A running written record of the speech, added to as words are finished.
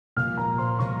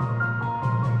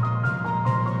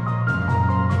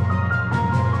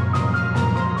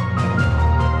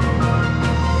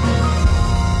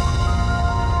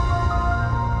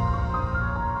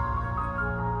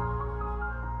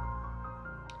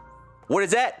What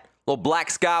is that? Little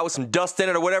black sky with some dust in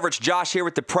it or whatever. It's Josh here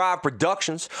with DepriveD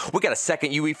Productions. We got a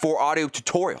second UE4 audio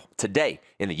tutorial today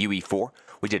in the UE4.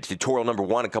 We did tutorial number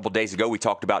 1 a couple days ago. We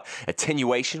talked about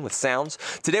attenuation with sounds.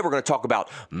 Today we're going to talk about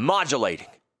modulating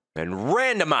and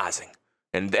randomizing.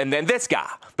 And then this guy.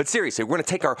 But seriously, we're going to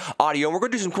take our audio and we're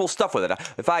going to do some cool stuff with it.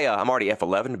 I'm already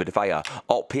F11, but if I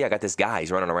Alt-P, I got this guy.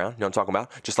 He's running around. You know what I'm talking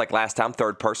about? Just like last time,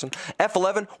 third person.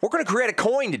 F11, we're going to create a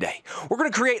coin today. We're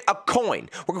going to create a coin.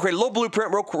 We're going to create a little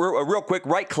blueprint real quick.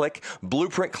 Right-click,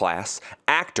 blueprint class,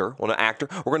 actor. Well, not actor.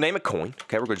 We're going to name it coin.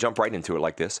 Okay, we're going to jump right into it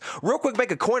like this. Real quick,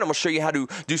 make a coin. I'm going to show you how to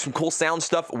do some cool sound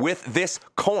stuff with this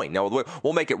coin. Now,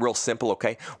 we'll make it real simple,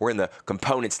 okay? We're in the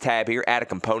components tab here. Add a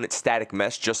component, static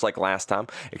mesh, just like last time.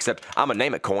 Except I'm going to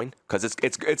name it coin because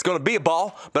it's going to be a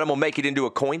ball, but I'm going to make it into a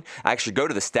coin. I actually go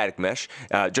to the static mesh,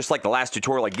 just like the last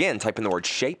tutorial again, type in the word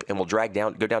shape, and we'll go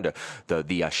down to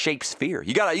the shape sphere.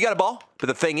 You got a ball? But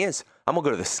the thing is, I'm going to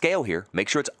go to the scale here, make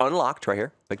sure it's unlocked right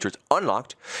here, make sure it's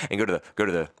unlocked, and go to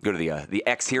the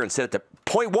X here and set it to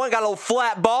 0.1. Got a little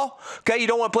flat ball. Okay, you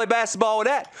don't want to play basketball with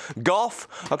that.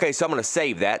 Golf. Okay, so I'm going to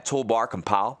save that. Toolbar,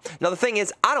 compile. Now the thing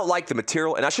is, I don't like the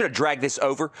material, and I should have dragged this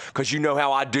over because you know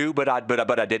how I do, but I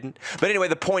didn't. But anyway,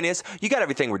 the point is, you got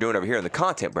everything we're doing over here in the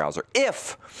content browser.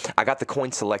 If I got the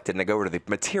coin selected and I go over to the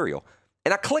material,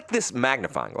 and I click this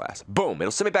magnifying glass, boom, it'll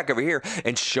send me back over here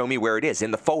and show me where it is in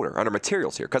the folder under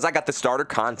materials here because I got the starter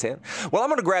content. Well, I'm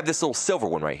going to grab this little silver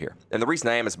one right here. And the reason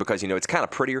I am is because, you know, it's kind of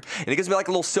prettier and it gives me like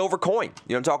a little silver coin.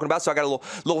 You know what I'm talking about? So I got a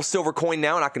little silver coin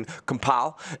now and I can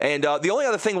compile. And the only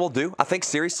other thing we'll do, I think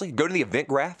seriously, go to the event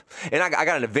graph. And I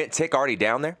got an event tick already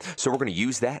down there. So we're going to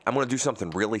use that. I'm going to do something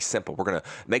really simple. We're going to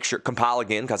make sure, compile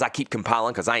again because I keep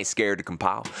compiling because I ain't scared to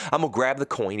compile. I'm going to grab the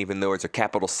coin even though it's a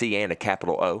capital C and a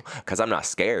capital O because I'm not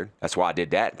scared. That's why I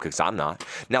did that, because I'm not.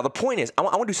 Now, the point is, I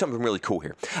want to do something really cool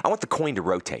here. I want the coin to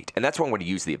rotate, and that's why I'm going to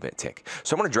use the event tick.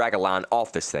 So I'm going to drag a line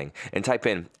off this thing and type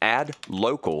in add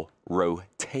local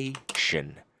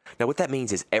rotation. Now, what that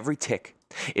means is every tick,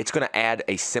 it's going to add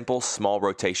a simple, small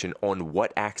rotation on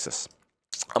what axis?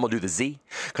 I'm going to do the Z,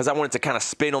 because I want it to kind of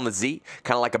spin on the Z,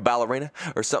 kind of like a ballerina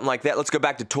or something like that. Let's go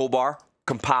back to toolbar,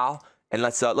 compile. And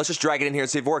let's just drag it in here and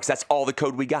see if it works. That's all the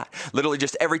code we got. Literally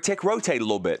just every tick rotate a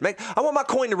little bit. I want my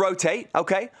coin to rotate,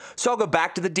 okay? So I'll go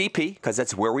back to the DP, because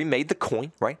that's where we made the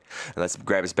coin, right? And let's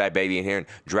grab this bad baby in here and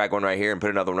drag one right here and put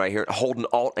another one right here. Holding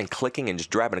Alt and clicking and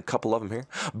just grabbing a couple of them here.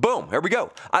 Boom, here we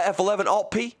go. I F11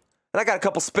 Alt-P, and I got a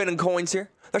couple spinning coins here.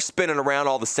 They're spinning around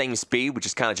all the same speed, which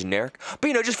is kind of generic. But,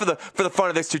 you know, just for the fun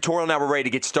of this tutorial, now we're ready to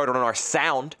get started on our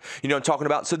sound. You know what I'm talking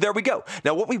about? So there we go.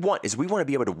 Now, what we want is we want to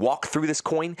be able to walk through this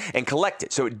coin and collect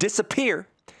it. So it disappear.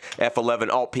 F11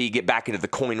 Alt-P, get back into the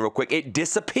coin real quick. It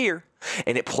disappear,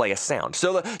 and it play a sound.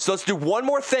 So let's do one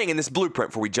more thing in this blueprint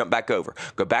before we jump back over.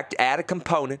 Go back to add a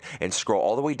component and scroll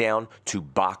all the way down to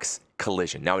box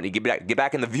collision. Now we need to get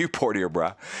back in the viewport here,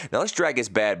 bro. Now let's drag this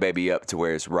bad baby up to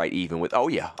where it's right even with, oh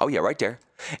yeah, right there.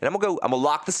 And I'm gonna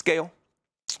lock the scale.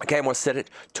 Okay, I'm gonna set it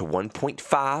to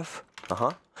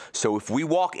 1.5. So if we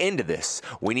walk into this,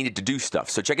 we needed to do stuff.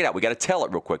 So check it out. We got to tell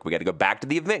it real quick. We got to go back to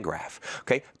the event graph.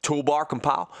 Okay, toolbar,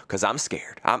 compile, because I'm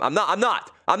scared. I'm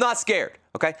not scared.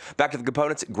 Okay, back to the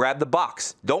components. Grab the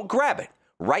box. Don't grab it.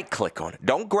 Right click on it.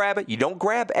 Don't grab it. You don't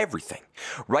grab everything.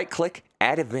 Right click,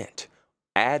 add event.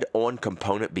 Add on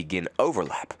component, begin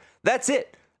overlap. That's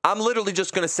it. I'm literally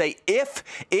just going to say if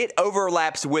it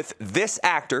overlaps with this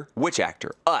actor, which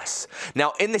actor? Us.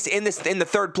 Now in the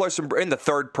third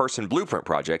person blueprint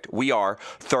project, we are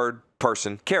third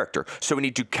person character. So we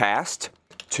need to cast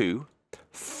to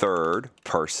third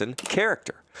person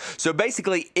character. So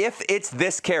basically, if it's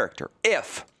this character,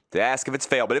 if they ask if it's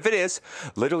failed, but if it is,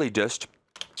 literally just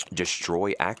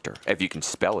destroy actor. If you can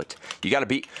spell it, you gotta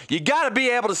be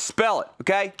able to spell it.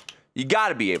 Okay. You got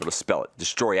to be able to spell it.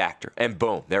 Destroy actor. And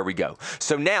boom, there we go.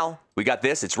 So now we got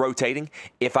this. It's rotating.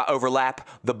 If I overlap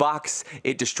the box,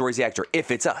 it destroys the actor.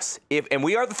 If it's us. And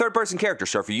we are the third person character.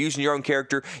 So if you're using your own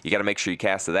character, you got to make sure you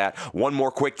cast to that. One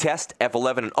more quick test.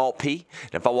 F11 and Alt-P.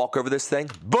 And if I walk over this thing,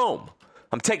 boom.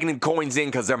 I'm taking the coins in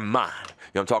because they're mine. You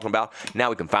know what I'm talking about? Now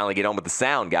we can finally get on with the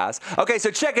sound, guys. Okay,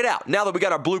 so check it out. Now that we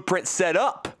got our blueprint set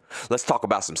up, let's talk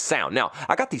about some sound. Now,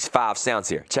 I got these 5 sounds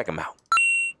here. Check them out.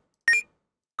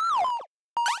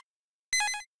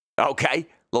 Okay,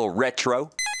 a little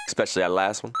retro, especially that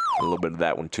last one. A little bit of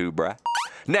that one too, bruh.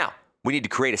 Now, we need to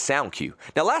create a sound cue.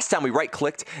 Now, last time we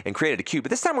right-clicked and created a cue, but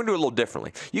this time we're going to do it a little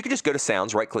differently. You can just go to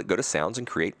sounds, right-click, go to sounds, and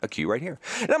create a cue right here.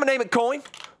 And I'm going to name it coin.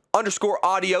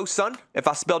 _audio, son. If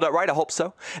I spelled that right, I hope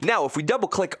so. Now, if we double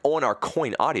click on our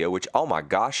coin audio, which, oh my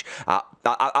gosh, I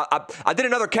did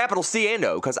another capital C and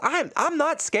O because I'm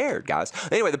not scared, guys.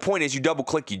 Anyway, the point is you double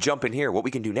click, you jump in here. What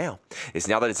we can do now is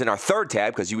now that it's in our third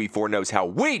tab, because UE4 knows how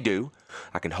we do,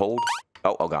 I can hold,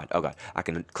 oh God. I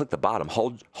can click the bottom,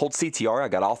 hold CTR. I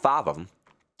got all 5 of them.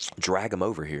 Drag them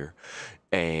over here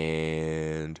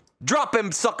and drop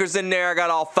them suckers in there. I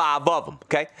got all 5 of them,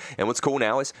 okay? And what's cool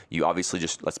now is you obviously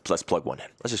just let's plug one in.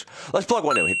 Let's plug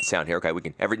one in and hit the sound here, okay? We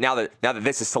can now that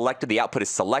this is selected, the output is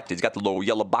selected. It's got the little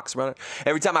yellow box around it.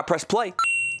 Every time I press play,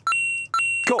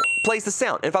 cool, plays the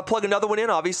sound. And if I plug another one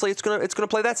in, obviously it's gonna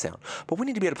play that sound. But we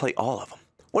need to be able to play all of them.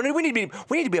 We need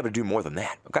to be able to do more than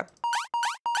that, okay?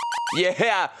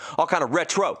 Yeah, all kind of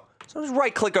retro. So just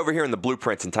right click over here in the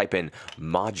blueprints and type in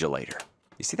modulator.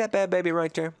 You see that bad baby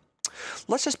right there?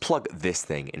 Let's just plug this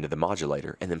thing into the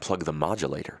modulator and then plug the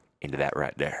modulator into that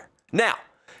right there. Now,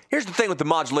 here's the thing what the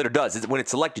modulator does is when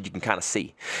it's selected, you can kind of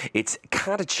see. It's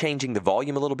kind of changing the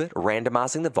volume a little bit,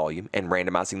 randomizing the volume and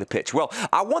randomizing the pitch. Well,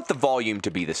 I want the volume to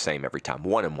be the same every time,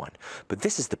 1 and 1. But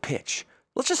this is the pitch.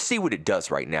 Let's just see what it does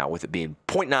right now with it being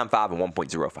 0.95 and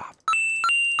 1.05.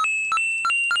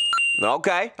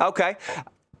 Okay.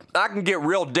 I can get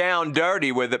real down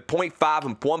dirty with it, 0.5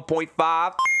 and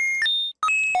 1.5.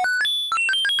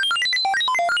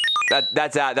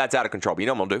 That's out of control. But you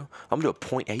know what I'm gonna do? I'm gonna do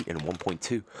a 0.8 and a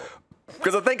 1.2.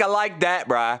 Because I think I like that,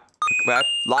 bruh. I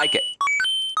like it.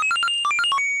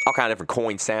 All kind of different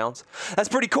coin sounds. That's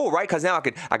pretty cool, right? Because now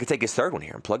I could take this third one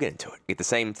here and plug it into it. Get the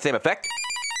same effect.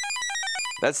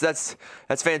 That's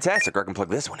fantastic. Or I can plug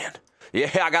this one in. Yeah,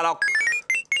 I got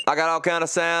all kind of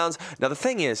sounds. Now the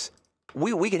thing is,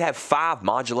 we could have 5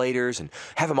 modulators and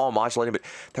have them all modulated, but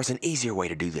there's an easier way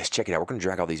to do this. Check it out. We're going to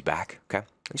drag all these back, okay?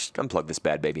 And just unplug this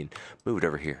bad baby and move it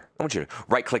over here. I want you to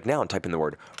right-click now and type in the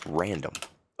word random.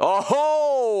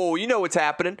 Oh, you know what's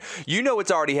happening. You know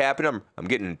what's already happening. I'm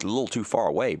getting a little too far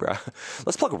away, bro.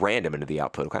 Let's plug random into the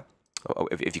output, okay? Oh,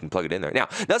 if you can plug it in there. Now,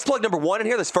 let's plug number 1 in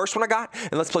here, this first one I got,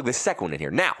 and let's plug the second one in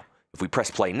here. Now, if we press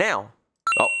play now,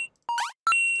 oh,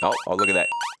 look at that.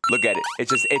 Look at it.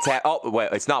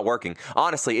 It's not working.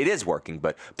 Honestly, it is working,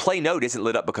 but play node isn't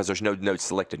lit up because there's no node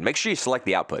selected. Make sure you select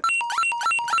the output.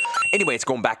 Anyway, it's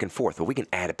going back and forth, but we can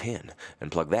add a pin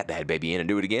and plug that bad baby in and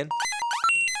do it again.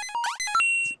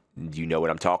 You know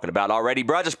what I'm talking about already,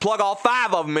 bro. Just plug all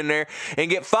 5 of them in there and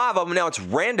get 5 of them. Now it's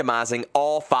randomizing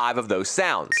all 5 of those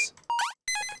sounds.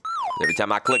 Every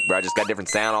time I click, bro, I just got different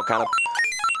sound, all kind of.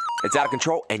 It's out of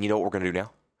control. And you know what we're going to do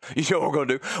now? You know what we're going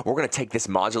to do? We're going to take this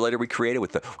modulator we created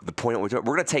with the point. We're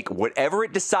going to take whatever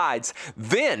it decides,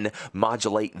 then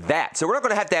modulate that. So we're not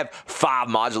going to have 5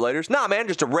 modulators. Nah, man,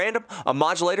 just a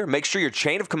modulator. Make sure your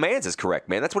chain of commands is correct,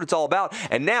 man. That's what it's all about.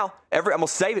 And now, I'm going to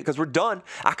save it because we're done.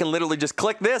 I can literally just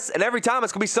click this, and every time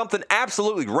it's going to be something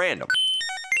absolutely random.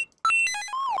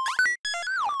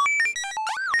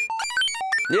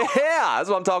 Yeah, that's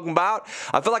what I'm talking about.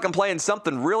 I feel like I'm playing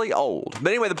something really old.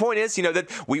 But anyway, the point is, you know, that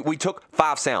we took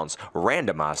 5 sounds,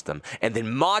 randomized them, and then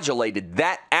modulated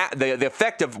that, the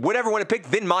effect of whatever one to pick,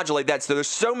 then modulate that. So there's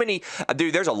so many,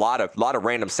 dude, there's a lot of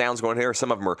random sounds going here.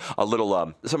 Some of them are a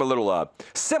little,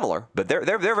 similar, but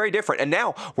they're very different. And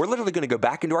now we're literally going to go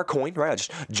back into our coin, right? I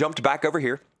just jumped back over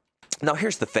here. Now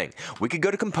here's the thing. We could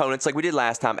go to components like we did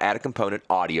last time, add a component,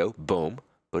 audio, boom.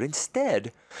 But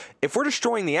instead, if we're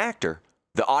destroying the actor,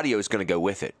 the audio is going to go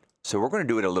with it. So we're going to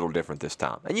do it a little different this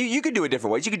time. And you could do it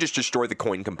different ways. You could just destroy the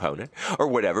coin component or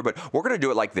whatever, but we're going to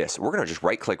do it like this. We're going to just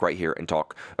right-click right here and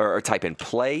type in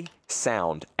play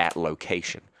sound at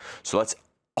location. So let's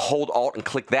hold Alt and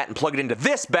click that and plug it into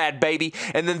this bad baby,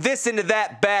 and then this into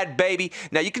that bad baby.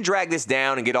 Now you can drag this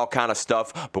down and get all kind of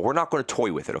stuff, but we're not going to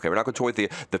toy with it, okay? We're not going to toy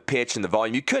with the pitch and the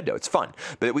volume. You could though, it's fun.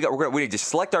 But we need to just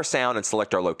select our sound and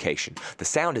select our location. The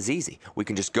sound is easy. We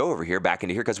can just go over here, back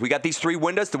into here, because we got these 3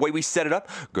 windows, the way we set it up.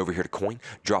 Go over here to coin,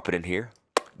 drop it in here.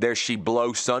 There she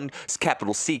blows, son. It's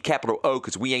capital C, capital O,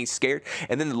 because we ain't scared.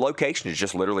 And then the location is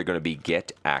just literally going to be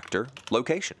get actor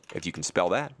location. If you can spell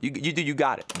that, you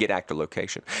got it. Get actor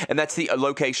location. And that's the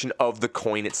location of the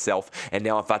coin itself. And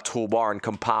now if I toolbar and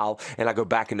compile and I go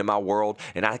back into my world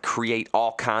and I create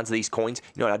all kinds of these coins,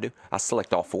 you know what I do? I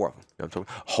select all 4 of them. You know what I'm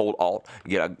talking about? Hold Alt,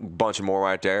 get a bunch more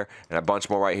right there and a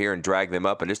bunch more right here and drag them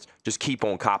up and just keep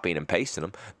on copying and pasting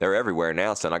them. They're everywhere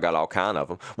now, son. I got all kind of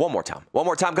them. One more time,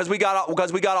 because we got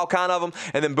all kind of them,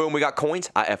 and then boom, we got coins.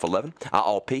 I F11, I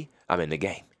Alt P, I'm in the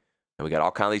game. And we got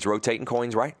all kind of these rotating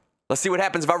coins, right? Let's see what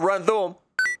happens if I run through them.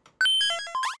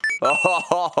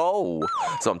 Oh,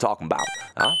 that's what I'm talking about.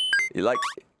 Huh? You like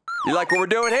what we're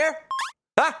doing here?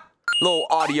 Huh? Little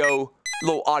audio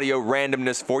little audio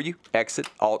randomness for you. Exit,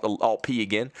 Alt P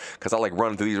again, because I like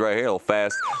running through these right here a little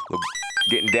fast.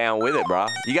 Getting down with it, bro.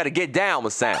 You got to get down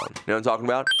with sound. You know what I'm talking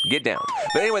about? Get down.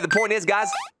 But anyway, the point is,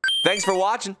 guys, thanks for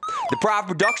watching. DepriveD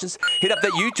Productions. Hit up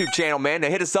that YouTube channel, man. Now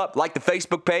hit us up, like the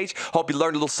Facebook page. Hope you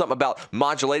learned a little something about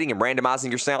modulating and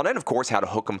randomizing your sound, and of course, how to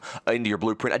hook them into your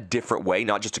blueprint a different way,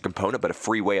 not just a component, but a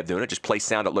free way of doing it. Just place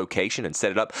sound at location and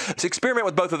set it up. So experiment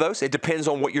with both of those. It depends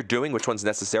on what you're doing, which one's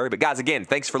necessary. But guys, again,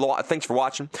 thanks for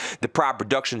watching. DepriveD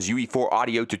Productions UE4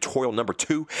 audio tutorial number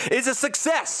 2 is a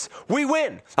success. We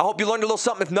win. I hope you learned a little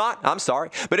something. If not, I'm sorry.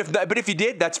 But if you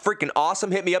did, that's freaking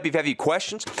awesome. Hit me up if you have any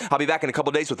questions. I'll be back in a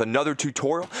couple days with another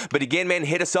tutorial. But again, man,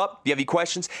 hit us up if you have any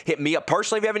questions. Hit me up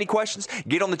personally if you have any questions.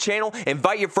 Get on the channel.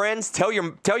 Invite your friends. Tell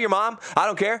your mom. I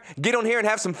don't care. Get on here and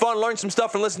have some fun. Learn some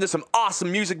stuff and listen to some awesome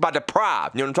music by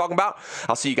DepriveD. You know what I'm talking about?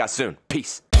 I'll see you guys soon.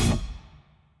 Peace.